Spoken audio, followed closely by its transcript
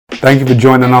Thank you for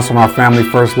joining us on our Family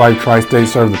First Life Tri-State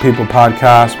Serve the People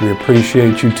podcast. We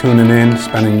appreciate you tuning in,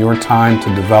 spending your time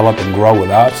to develop and grow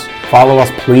with us. Follow us,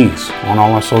 please, on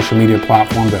all our social media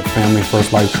platforms at Family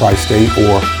First Life Tri-State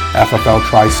or FFL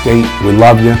Tri-State. We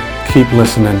love you. Keep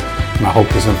listening, and I hope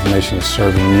this information is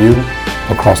serving you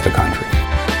across the country.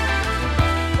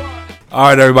 All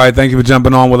right, everybody, thank you for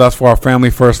jumping on with us for our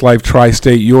Family First Life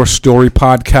Tri-State Your Story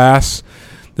podcast.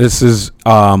 This is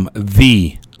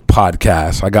the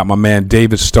podcast. I got my man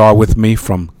David Starr with me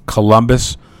from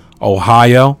Columbus,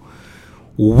 Ohio.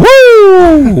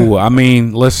 Woo! I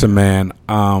mean, listen, man,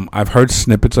 I've heard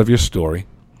snippets of your story.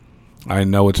 I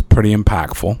know it's pretty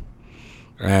impactful,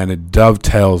 and it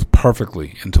dovetails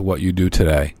perfectly into what you do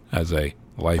today as a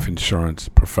life insurance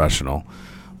professional.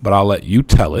 But I'll let you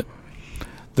tell it.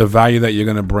 The value that you're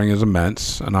going to bring is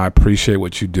immense, and I appreciate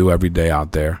what you do every day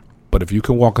out there. But if you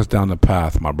can walk us down the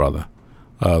path, my brother,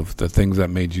 of the things that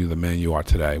made you the man you are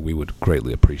today, we would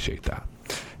greatly appreciate that.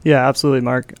 Yeah, absolutely,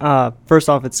 Mark. First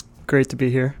off, it's great to be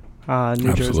here,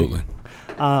 New Jersey.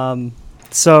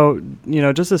 So,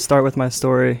 just to start with my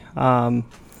story,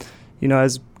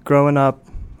 as growing up,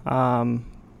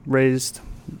 raised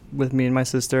with me and my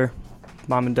sister,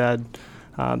 mom and dad,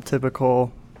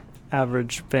 typical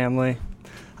average family.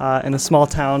 In a small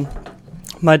town.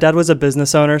 My dad was a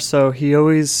business owner, so he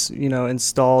always,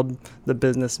 installed the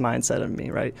business mindset in me,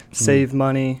 right? Save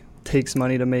money, takes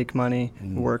money to make money,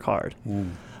 work hard.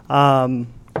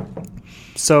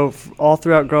 So all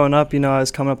throughout growing up, I was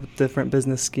coming up with different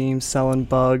business schemes, selling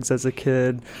bugs as a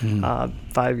kid,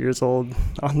 5 years old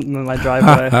on my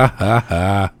driveway,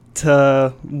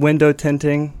 to window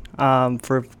tinting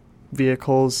for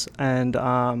vehicles and,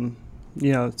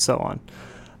 so on.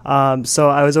 So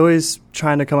I was always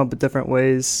trying to come up with different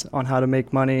ways on how to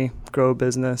make money, grow a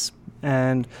business,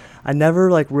 and I never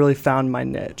really found my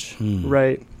niche,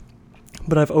 right?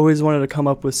 But I've always wanted to come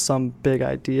up with some big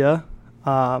idea.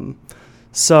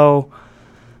 So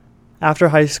after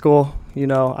high school,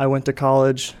 I went to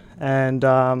college and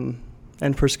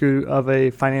in pursuit of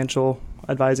a financial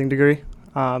advising degree,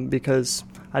 because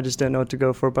I just didn't know what to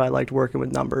go for, but I liked working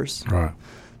with numbers. Right.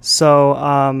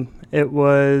 So it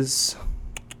was...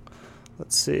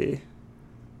 It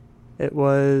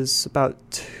was about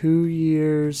 2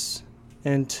 years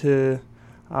into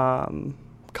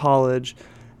college,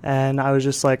 and I was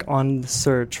just on the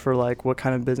search for what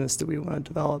kind of business do we want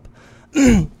to develop.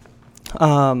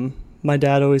 My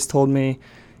dad always told me,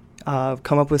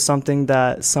 come up with something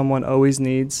that someone always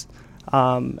needs,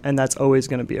 and that's always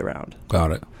going to be around.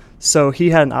 Got it. So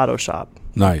he had an auto shop.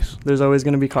 Nice. There's always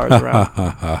going to be cars around.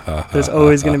 There's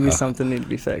always going to be something need to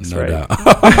be fixed, no right? Doubt.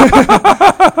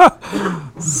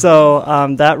 So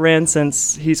that ran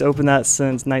since he's opened that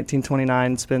since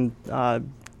 1929. It's been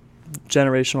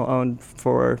generational owned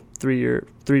for 3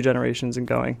 generations and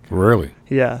going. Really?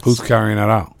 Yeah. Who's carrying that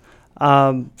out?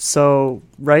 So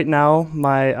right now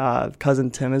my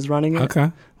cousin Tim is running it.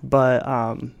 Okay.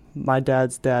 But my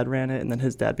dad's dad ran it, and then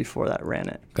his dad before that ran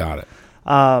it. Got it.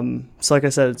 So like I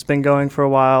said, it's been going for a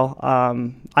while.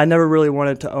 I never really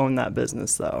wanted to own that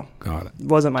business, though. Got it. It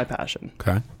wasn't my passion.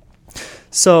 Okay.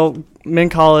 So I'm in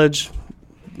college,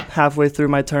 halfway through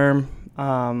my term.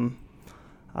 I'm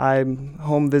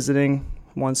home visiting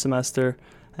one semester,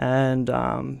 and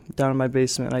down in my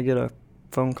basement, I get a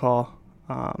phone call.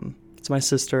 It's my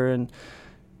sister, and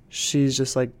she's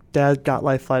just like, Dad got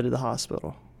life flighted to the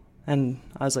hospital. And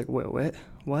I was like, wait,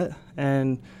 what?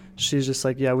 And she's just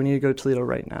like, yeah, we need to go to Toledo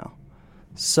right now.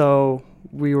 So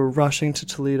we were rushing to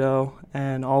Toledo,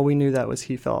 and all we knew that was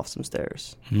he fell off some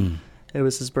stairs. It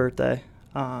was his birthday.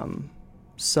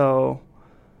 So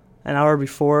an hour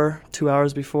before, 2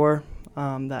 hours before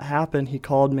that happened, he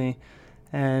called me,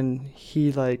 and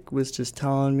he was just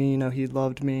telling me, he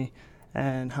loved me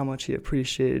and how much he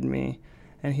appreciated me.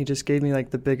 And he just gave me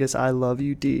the biggest I love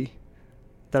you D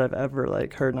that I've ever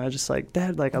heard. And I was just like,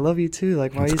 Dad, I love you too. Why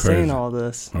are you saying all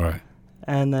this? All right.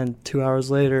 And then 2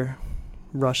 hours later,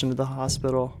 rush into the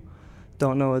hospital.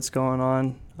 Don't know what's going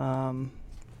on.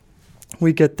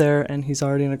 We get there, and he's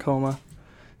already in a coma.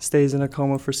 Stays in a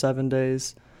coma for 7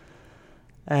 days.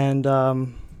 And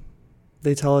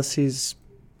they tell us he's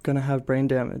going to have brain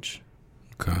damage.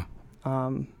 Okay.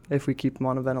 If we keep him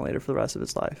on a ventilator for the rest of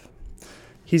his life.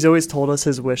 He's always told us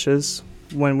his wishes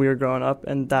when we were growing up,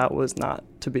 and that was not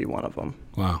to be one of them.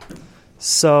 Wow.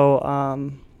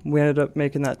 So we ended up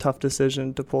making that tough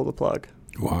decision to pull the plug.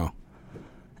 Wow.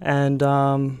 And,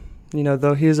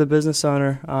 though he is a business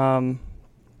owner,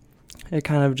 it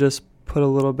kind of just put a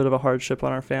little bit of a hardship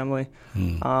on our family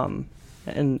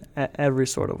in every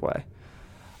sort of way.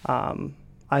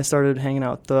 I started hanging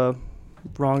out with the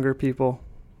wronger people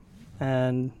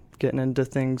and getting into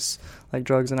things like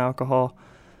drugs and alcohol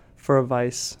for a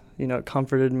vice. You know, it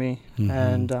comforted me,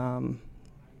 and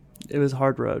it was a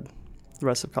hard road the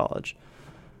rest of college.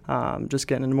 Just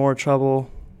getting into more trouble.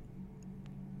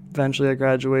 Eventually I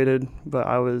graduated, but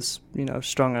I was, you know,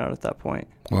 strung out at that point.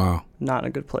 Wow. Not in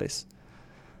a good place.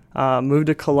 Moved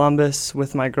to Columbus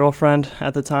with my girlfriend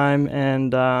at the time,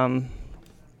 and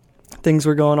things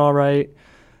were going all right.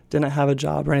 Didn't have a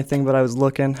job or anything, but I was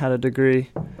looking, had a degree.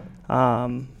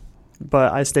 But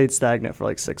I stayed stagnant for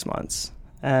like 6 months,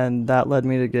 and that led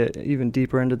me to get even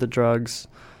deeper into the drugs,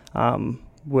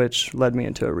 which led me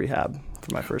into a rehab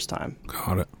for my first time.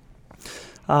 Got it.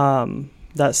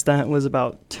 That stint was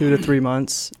about 2 to 3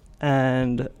 months,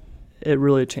 and it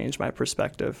really changed my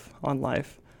perspective on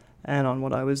life and on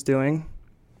what I was doing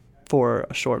for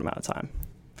a short amount of time.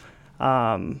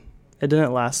 It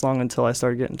didn't last long until I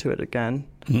started getting to it again.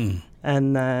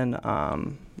 And then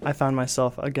I found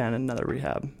myself again in another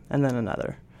rehab, and then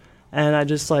another. And I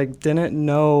just like didn't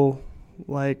know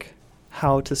like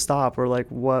how to stop or like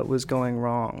what was going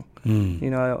wrong, you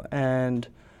know. And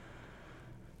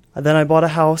then I bought a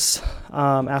house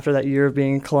after that year of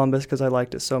being in Columbus because I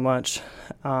liked it so much.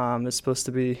 It's supposed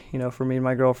to be, you know, for me and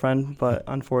my girlfriend, but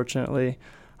unfortunately,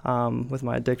 with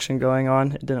my addiction going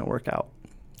on, it didn't work out.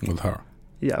 With her?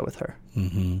 Yeah, with her.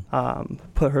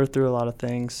 Put her through a lot of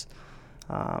things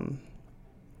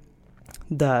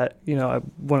that, you know, I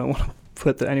wouldn't want to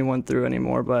put anyone through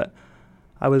anymore, but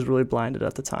I was really blinded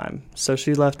at the time. So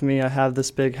she left me. I have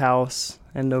this big house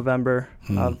in November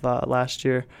of last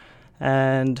year.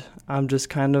 And I'm just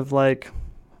kind of like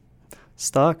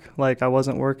stuck. Like I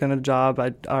wasn't working a job.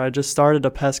 I just started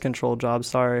a pest control job,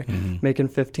 making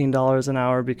 $15 an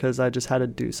hour because I just had to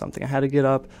do something. I had to get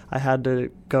up. I had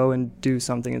to go and do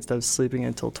something instead of sleeping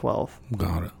until 12.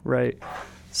 Got it. Right.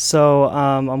 So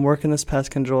I'm working this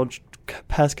pest control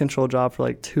job for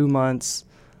like 2 months.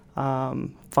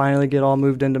 Finally get all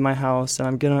moved into my house, and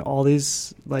I'm getting all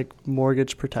these like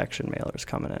mortgage protection mailers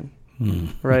coming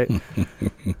in. Right.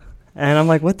 And I'm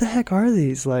like, what the heck are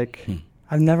these? Like,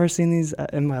 I've never seen these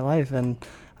in my life. And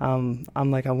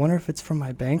I'm like, I wonder if it's from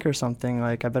my bank or something.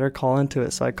 Like, I better call into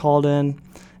it. So I called in,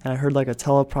 and I heard, like, a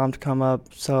teleprompt come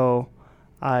up. So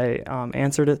I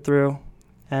answered it through.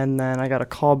 And then I got a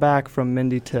call back from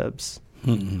Mindy Tibbs.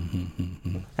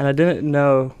 And I didn't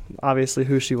know, obviously,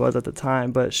 who she was at the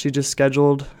time. But she just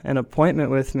scheduled an appointment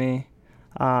with me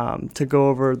to go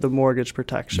over the mortgage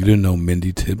protection. You didn't know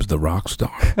Mindy Tibbs, the rock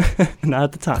star? Not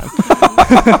at the time.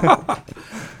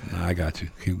 Nah, I got you.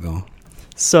 Keep going.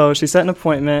 So she set an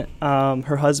appointment.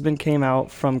 Her husband came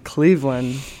out from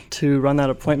Cleveland to run that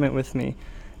appointment with me.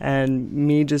 And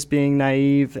me just being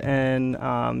naive and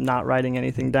not writing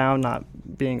anything down, not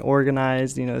being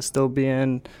organized, you know, still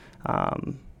being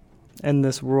in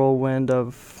this whirlwind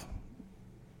of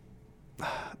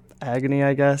agony,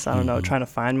 I guess. I don't know, trying to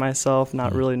find myself,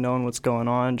 not really knowing what's going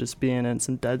on, just being in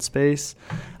some dead space.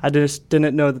 I just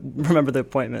didn't remember the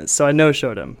appointment, so I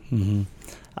no-showed him.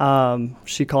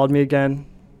 She called me again,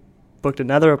 booked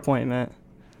another appointment,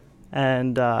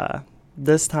 and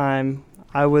this time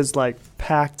I was like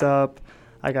packed up.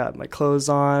 I got my clothes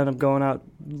on. I'm going out,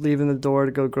 leaving the door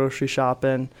to go grocery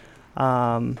shopping,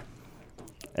 and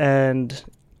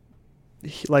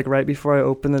like right before I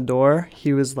opened the door,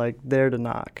 he was like there to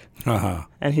knock.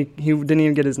 And he didn't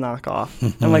even get his knock off.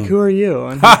 I'm like, who are you?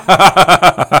 And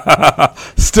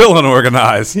still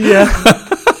unorganized. Yeah.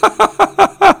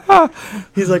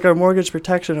 He's like, our mortgage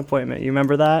protection appointment. You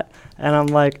remember that? And I'm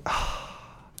like, oh,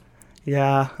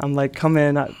 yeah. I'm like, come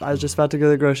in. I was just about to go to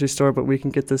the grocery store, but we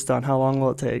can get this done. How long will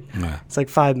it take? It's like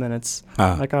 5 minutes.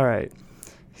 I'm like, all right.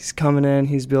 He's coming in.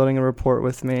 He's building a report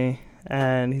with me.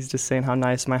 And he's just saying how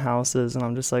nice my house is. And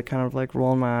I'm just like kind of like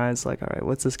rolling my eyes like, all right,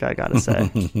 what's this guy got to say?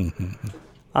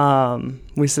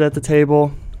 We sit at the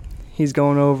table. He's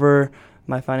going over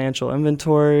my financial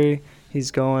inventory.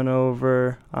 He's going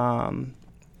over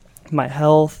my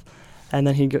health. And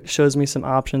then he shows me some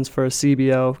options for a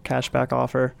CBO, cashback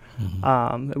offer,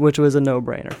 which was a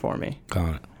no-brainer for me.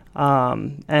 Got it.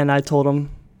 And I told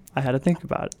him I had to think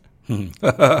about it.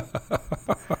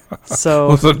 So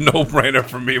it was a no-brainer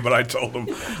for me, but I told him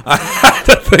I had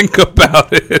to think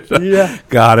about it. Yeah.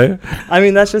 Got it. I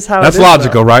mean, that's just how that's it is,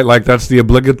 logical, though. right? Like, that's the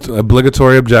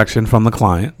obligatory objection from the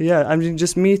client. Yeah, I mean,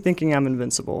 just me thinking I'm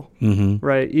invincible,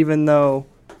 right? Even though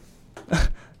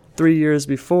 3 years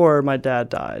before my dad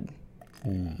died,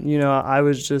 you know, I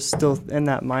was just still in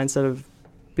that mindset of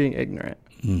being ignorant,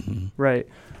 right?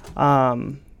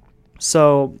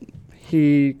 So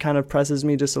he kind of presses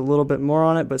me just a little bit more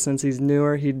on it, but since he's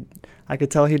newer, I could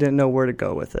tell he didn't know where to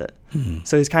go with it.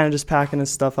 So he's kind of just packing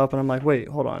his stuff up, and I'm like, wait,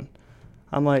 hold on.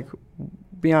 I'm like,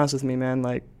 be honest with me, man.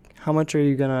 Like, how much are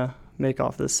you going to make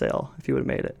off this sale if you would have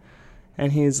made it?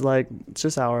 And he's like, it's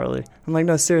just hourly. I'm like,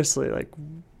 no, seriously, like,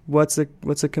 what's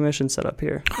the commission set up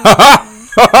here?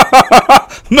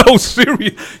 No,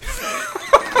 serious.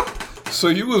 So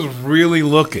you was really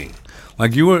looking.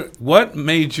 Like, what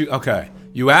made you, okay,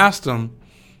 you asked him,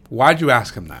 why'd you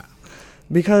ask him that?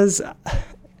 Because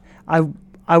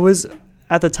I was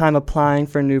at the time applying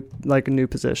for new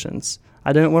positions.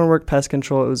 I didn't want to work pest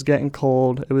control. It was getting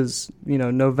cold. It was,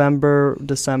 November,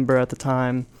 December at the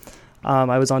time.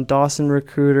 I was on Dawson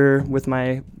Recruiter with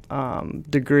my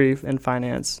degree in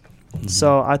finance. Mm-hmm.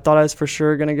 So I thought I was for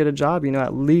sure going to get a job,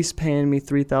 at least paying me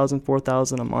 $3,000,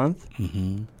 $4,000 a month.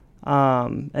 Mm-hmm.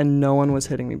 And no one was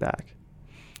hitting me back.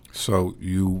 So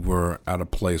you were at a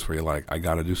place where you're like, I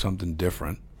got to do something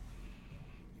different.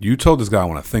 You told this guy I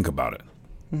want to think about it.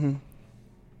 Mm-hmm.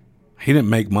 He didn't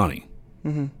make money.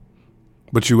 Mm-hmm.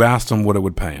 But you asked him what it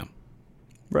would pay him.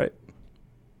 Right.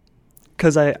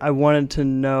 Because I wanted to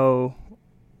know,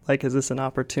 like, is this an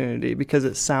opportunity? Because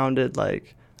it sounded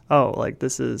like, oh, like,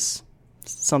 this is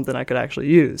something I could actually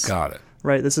use. Got it.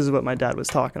 Right? This is what my dad was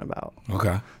talking about.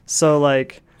 Okay. So,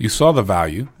 like... You saw the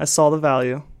value. I saw the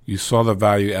value. You saw the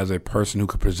value as a person who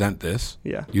could present this.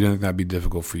 Yeah. You didn't think that'd be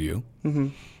difficult for you. Mm-hmm.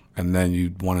 And then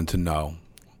you wanted to know.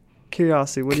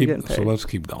 Curiosity, what are you getting paid? So let's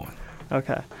keep going.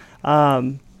 Okay.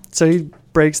 So he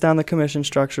breaks down the commission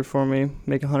structure for me,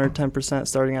 make 110%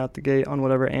 starting out the gate on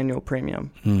whatever annual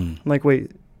premium. I'm like,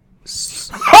 wait.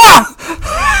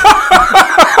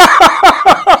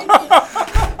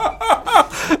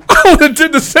 I would have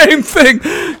did the same thing.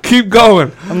 Keep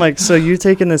going. I'm like, so you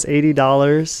taking this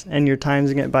 $80 and you're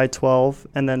timesing it by 12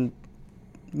 and then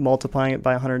multiplying it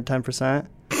by 110%?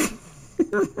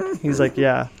 He's like,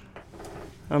 yeah.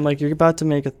 I'm like, you're about to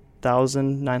make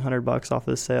 $1,900 off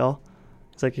this sale?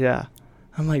 He's like, yeah.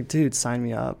 I'm like, dude, sign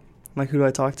me up. I'm like, who do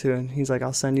I talk to? And he's like,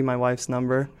 I'll send you my wife's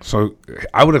number. So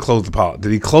I would have closed the policy.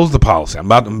 Did he close the policy? I'm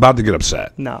about to get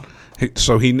upset. No.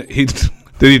 So he did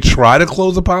he try to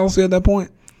close the policy at that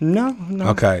point? No.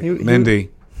 Okay, Mindy,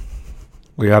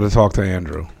 we got to talk to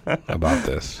Andrew about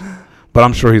this. But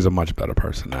I'm sure he's a much better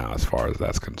person now as far as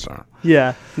that's concerned.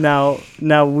 Yeah. Now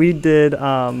we did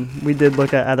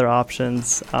look at other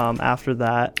options after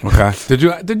that. Okay.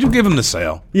 Did you give him the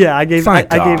sale? Yeah, I gave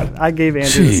Andrew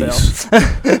the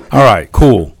sale. All right,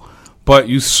 cool. But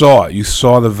you saw it. You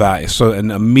saw the value. So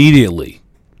and immediately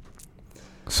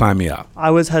sign me up.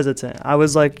 I was hesitant. I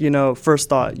was like, first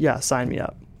thought, yeah, sign me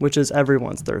up, which is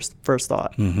everyone's first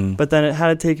thought. Mm-hmm. But then it had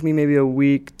to take me maybe a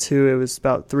week to, it was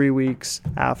about 3 weeks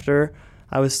after.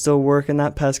 I was still working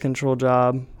that pest control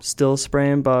job, still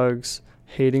spraying bugs,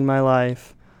 hating my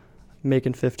life,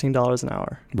 making $15 an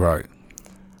hour. Right.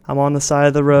 I'm on the side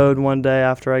of the road one day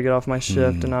after I get off my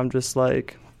shift, and I'm just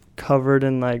like covered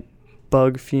in like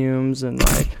bug fumes and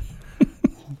like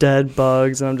dead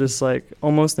bugs. And I'm just like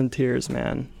almost in tears,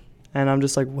 man. And I'm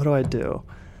just like, what do I do?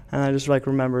 And I just like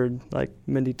remembered like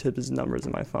Mindy Tibbs' numbers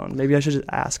in my phone. Maybe I should just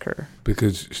ask her.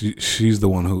 Because she's the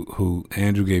one who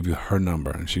Andrew gave you her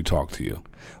number and she talked to you.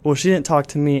 Well, she didn't talk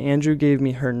to me. Andrew gave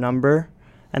me her number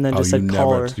and then just said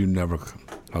call her. You never.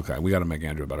 Okay, we got to make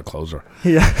Andrew a better closer.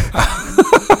 Yeah.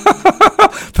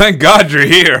 Thank God you're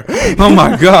here. Oh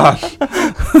my gosh.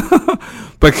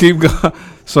 But keep going.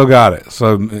 So got it.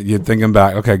 So you're thinking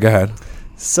back. Okay, go ahead.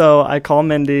 So I call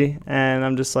Mindy and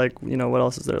I'm just like, what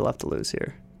else is there left to lose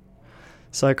here?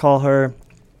 So I call her,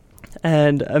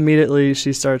 and immediately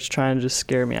she starts trying to just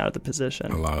scare me out of the position.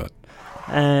 I love it.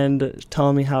 And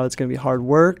telling me how it's going to be hard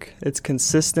work. It's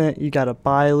consistent. You got to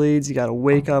buy leads. You got to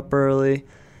wake up early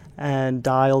and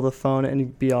dial the phone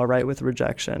and be all right with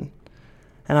rejection.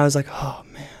 And I was like, oh,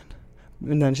 man.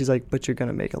 And then she's like, but you're going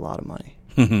to make a lot of money.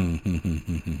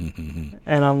 And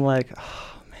I'm like,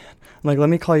 oh, man. I'm like, let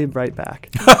me call you right back.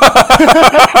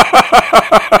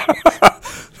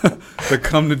 To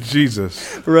come to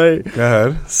Jesus. Right. Go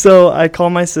ahead. So I call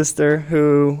my sister,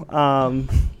 who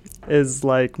is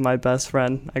like my best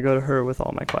friend. I go to her with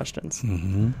all my questions.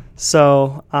 Mm-hmm.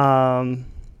 So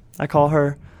I call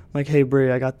her. I'm like, hey,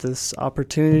 Bree, I got this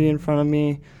opportunity in front of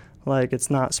me. Like, it's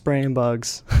not spraying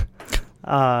bugs.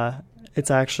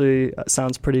 It's actually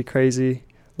sounds pretty crazy.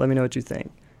 Let me know what you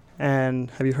think.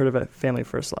 And have you heard of it, Family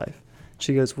First Life?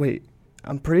 She goes, wait,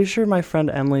 I'm pretty sure my friend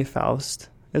Emily Faust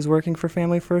is working for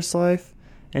Family First Life,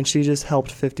 and she just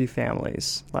helped 50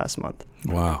 families last month.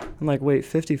 Wow. I'm like, wait,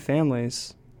 50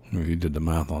 families? You did the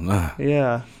math on that.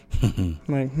 Yeah. I'm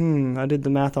like, I did the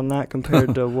math on that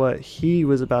compared to what he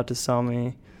was about to sell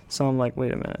me. So I'm like,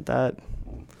 wait a minute, that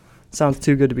sounds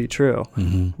too good to be true.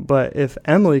 Mm-hmm. But if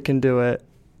Emily can do it,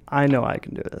 I know I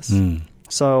can do this.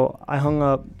 So I hung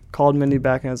up called Mindy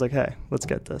back and I was like, hey, let's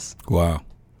get this. Wow.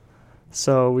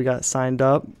 So we got signed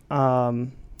up.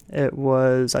 I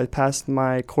passed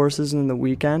my courses in the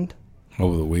weekend.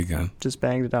 Over the weekend. Just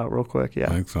banged it out real quick, yeah.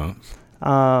 Makes sense.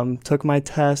 Took my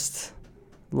test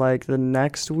like the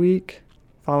next week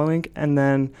following, and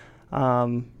then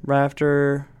right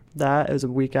after that, it was a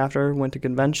week after, went to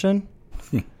convention.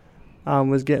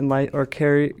 Was getting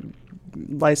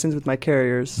licensed with my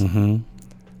carriers. Mm-hmm.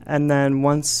 And then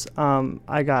once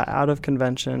I got out of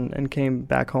convention and came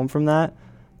back home from that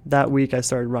week I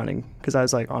started running because I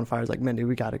was like on fire. I was like, Mindy,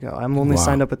 we got to go. I'm only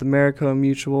signed up with America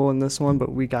Mutual in this one,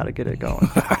 but we got to get it going.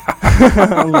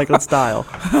 I'm like, let's dial.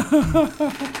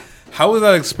 How was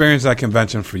that experience at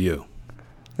convention for you?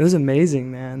 It was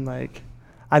amazing, man. Like,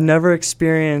 I've never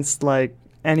experienced like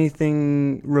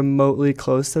anything remotely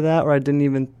close to that, or I didn't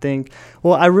even think.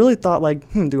 Well, I really thought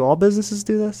like, do all businesses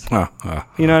do this? You know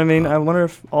what I mean? I wonder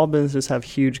if all businesses have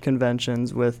huge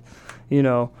conventions with,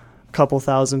 a couple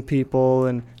thousand people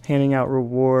and handing out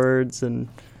rewards and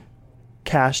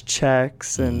cash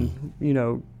checks and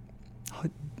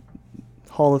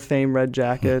Hall of Fame red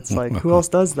jackets. Like, who else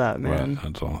does that, man? Right,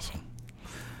 that's awesome.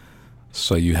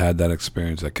 So you had that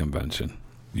experience at convention.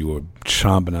 You were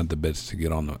chomping at the bits to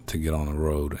get on the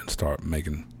road and start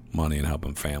making money and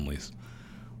helping families.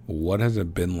 What has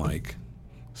it been like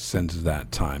since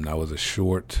that time? That was a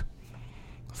short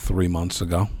 3 months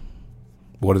ago.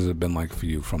 What has it been like for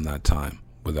you from that time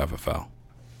with FFL?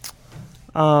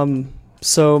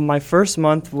 So my first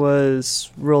month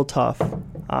was real tough. It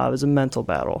was a mental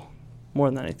battle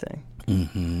more than anything.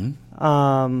 Mm-hmm.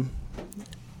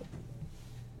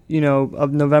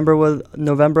 November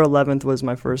 11th was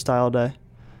my first dial day.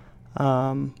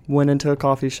 Went into a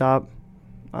coffee shop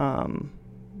and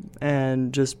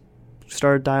just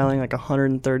started dialing like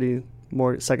 130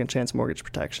 second chance mortgage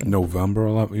protection. November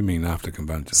 11th? You mean after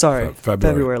convention? Sorry,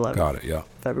 February 11th. Got it, yeah.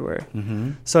 February.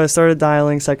 Mm-hmm. So I started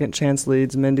dialing second chance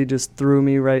leads. Mindy just threw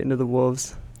me right into the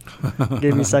wolves.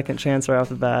 Gave me second chance right off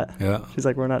the bat. Yeah. She's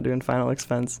like, we're not doing final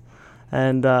expense.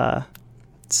 And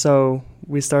so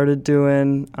we started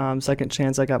doing second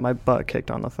chance. I got my butt kicked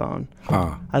on the phone.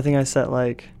 Huh. I think I set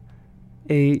like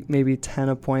 8, maybe 10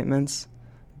 appointments,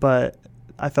 but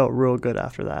I felt real good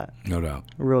after that. No doubt.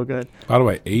 Real good. By the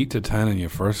way, 8 to 10 in your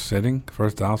first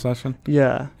dial session?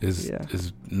 Yeah. Is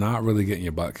not really getting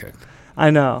your butt kicked. I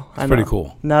know. It's pretty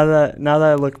cool. Now that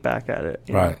I look back at it.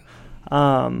 Right.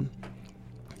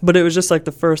 But it was just like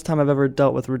the first time I've ever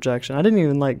dealt with rejection. I didn't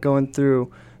even like going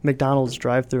through McDonald's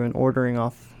drive-thru and ordering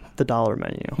off the dollar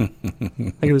menu.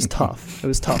 Like, it was tough. It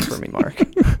was tough for me, Mark.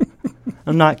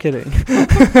 I'm not kidding.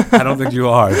 I don't think you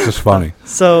are. It's just funny.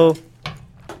 So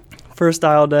first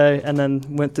dial day, and then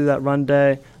went through that run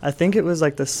day. I think it was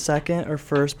like the second or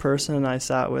first person I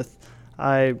sat with,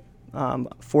 I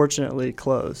fortunately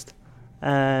closed.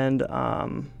 And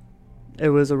it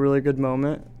was a really good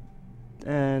moment.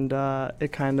 And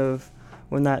it kind of,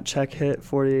 when that check hit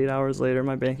 48 hours later in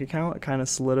my bank account, it kind of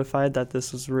solidified that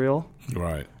this was real.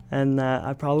 Right. And that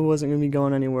I probably wasn't going to be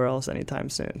going anywhere else anytime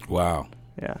soon. Wow.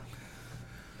 Yeah.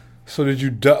 So did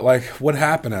you, what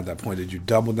happened at that point? Did you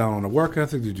double down on the work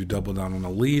ethic? Did you double down on the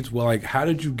leads? Well, like, how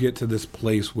did you get to this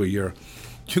place where you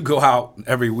go out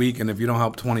every week, and if you don't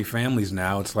help 20 families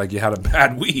now, it's like you had a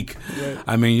bad week. Right.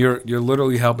 I mean, you're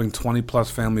literally helping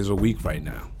 20-plus families a week right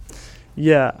now.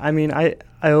 Yeah. I mean, I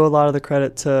owe a lot of the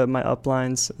credit to my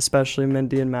uplines, especially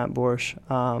Mindy and Matt Borsch.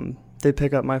 They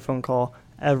pick up my phone call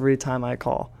every time I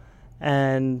call.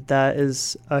 And that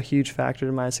is a huge factor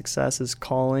to my success, is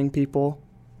calling people,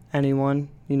 anyone,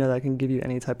 that can give you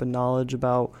any type of knowledge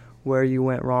about where you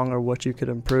went wrong or what you could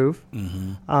improve.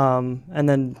 Mm-hmm. And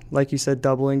then, like you said,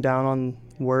 doubling down on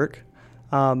work.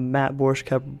 Matt Borsch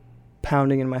kept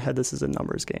pounding in my head, this is a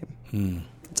numbers game.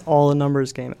 It's all a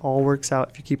numbers game. It all works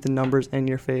out if you keep the numbers in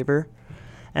your favor.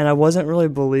 And I wasn't really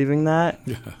believing that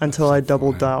until I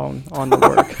doubled down on the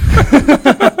work.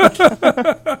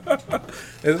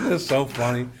 Isn't it so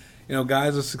funny?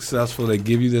 Guys are successful. They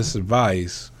give you this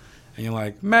advice, and you're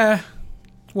like, meh,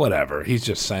 whatever. He's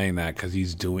just saying that because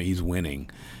he's winning.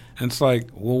 And it's like,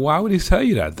 well, why would he tell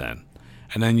you that then?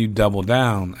 And then you double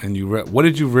down, and what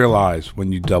did you realize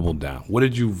when you doubled down? What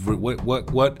did you what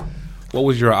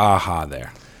was your aha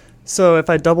there? So if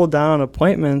I double down on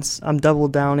appointments, I'm double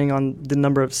downing on the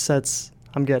number of sets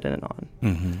I'm getting it on.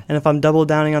 Mm-hmm. And if I'm double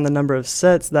downing on the number of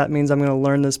sets, that means I'm going to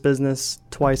learn this business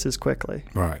twice as quickly.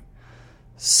 Right.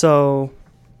 So,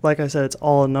 like I said, it's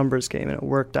all a numbers game, and it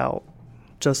worked out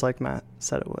just like Matt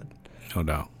said it would. No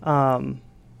doubt.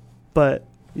 But,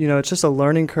 it's just a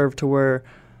learning curve to where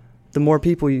the more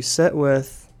people you sit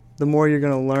with, the more you're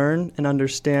going to learn and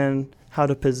understand how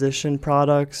to position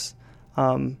products,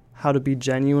 how to be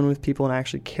genuine with people and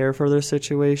actually care for their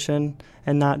situation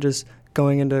and not just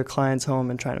going into a client's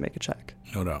home and trying to make a check.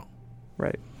 No doubt.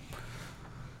 Right.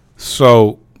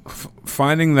 So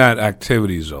finding that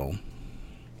activity zone,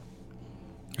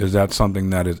 is that something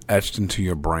that is etched into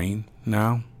your brain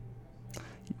now?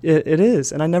 It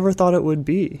is, and I never thought it would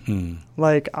be.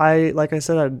 Like I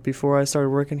said, before I started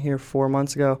working here 4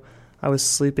 months ago, I was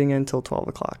sleeping until 12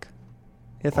 o'clock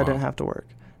if I didn't have to work.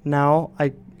 Now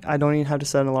I don't even have to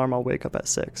set an alarm. I'll wake up at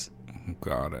 6.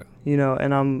 Got it. You know,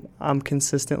 and I'm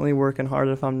consistently working hard.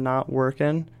 If I'm not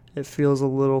working, it feels a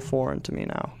little foreign to me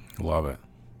now. Love it.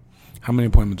 How many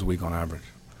appointments a week on average?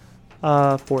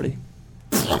 40.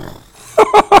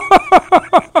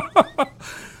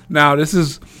 Now,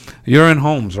 you're in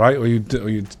homes, right? Or you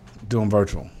doing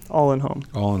virtual? All in home.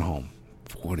 All in home.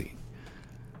 40.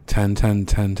 10, 10,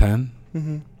 10, 10?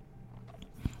 Mm-hmm.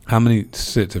 How many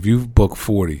sits? If you've booked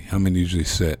 40, how many usually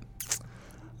sit?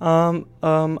 I'm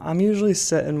usually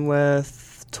sitting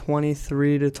with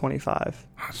 23 to 25.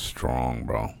 That's strong,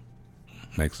 bro.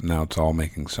 Now it's all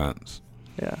making sense.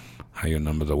 Yeah. How your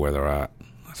numbers are where they're at.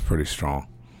 That's pretty strong.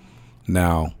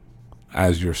 Now,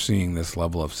 as you're seeing this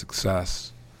level of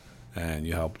success, and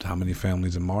you helped how many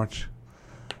families in March?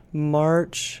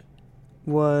 March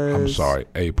was... I'm sorry,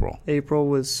 April. April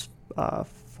was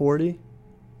 40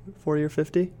 or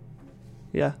 50.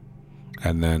 Yeah.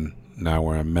 And then now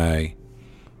we're in May,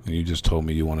 and you just told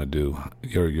me you want to do...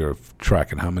 You're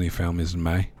tracking how many families in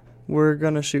May? We're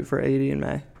going to shoot for 80 in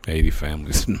May. 80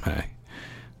 families in May.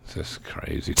 It's just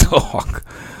crazy talk.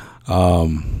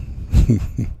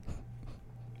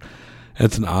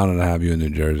 It's an honor to have you in New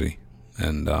Jersey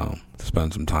and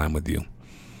spend some time with you.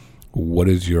 What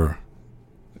is your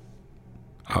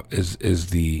is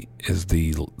the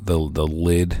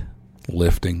lid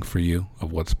lifting for you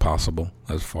of what's possible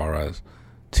as far as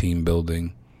team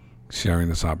building, sharing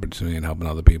this opportunity, and helping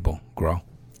other people grow?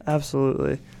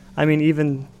 Absolutely. I mean,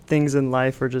 even things in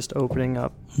life are just opening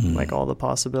up, like all the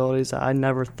possibilities that I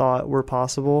never thought were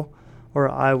possible, or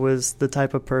I was the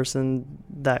type of person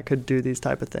that could do these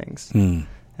type of things.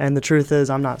 And the truth is,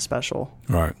 I'm not special.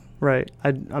 Right. Right.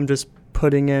 I'm just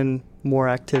putting in more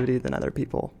activity than other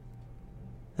people.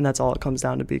 And that's all it comes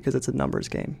down to because it's a numbers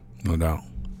game. No doubt.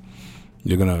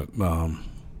 You're going to,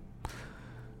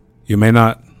 you may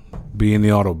not be in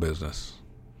the auto business,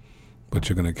 but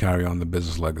you're going to carry on the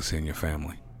business legacy in your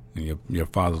family. And your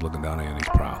father's looking down at you and he's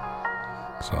proud.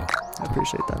 So I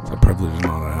appreciate that. It's a privilege and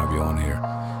honor to have you on here.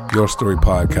 Your Story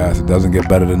Podcast. It doesn't get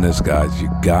better than this, guys. You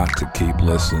got to keep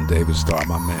listening. David Starr,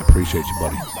 my man. Appreciate you,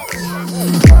 buddy.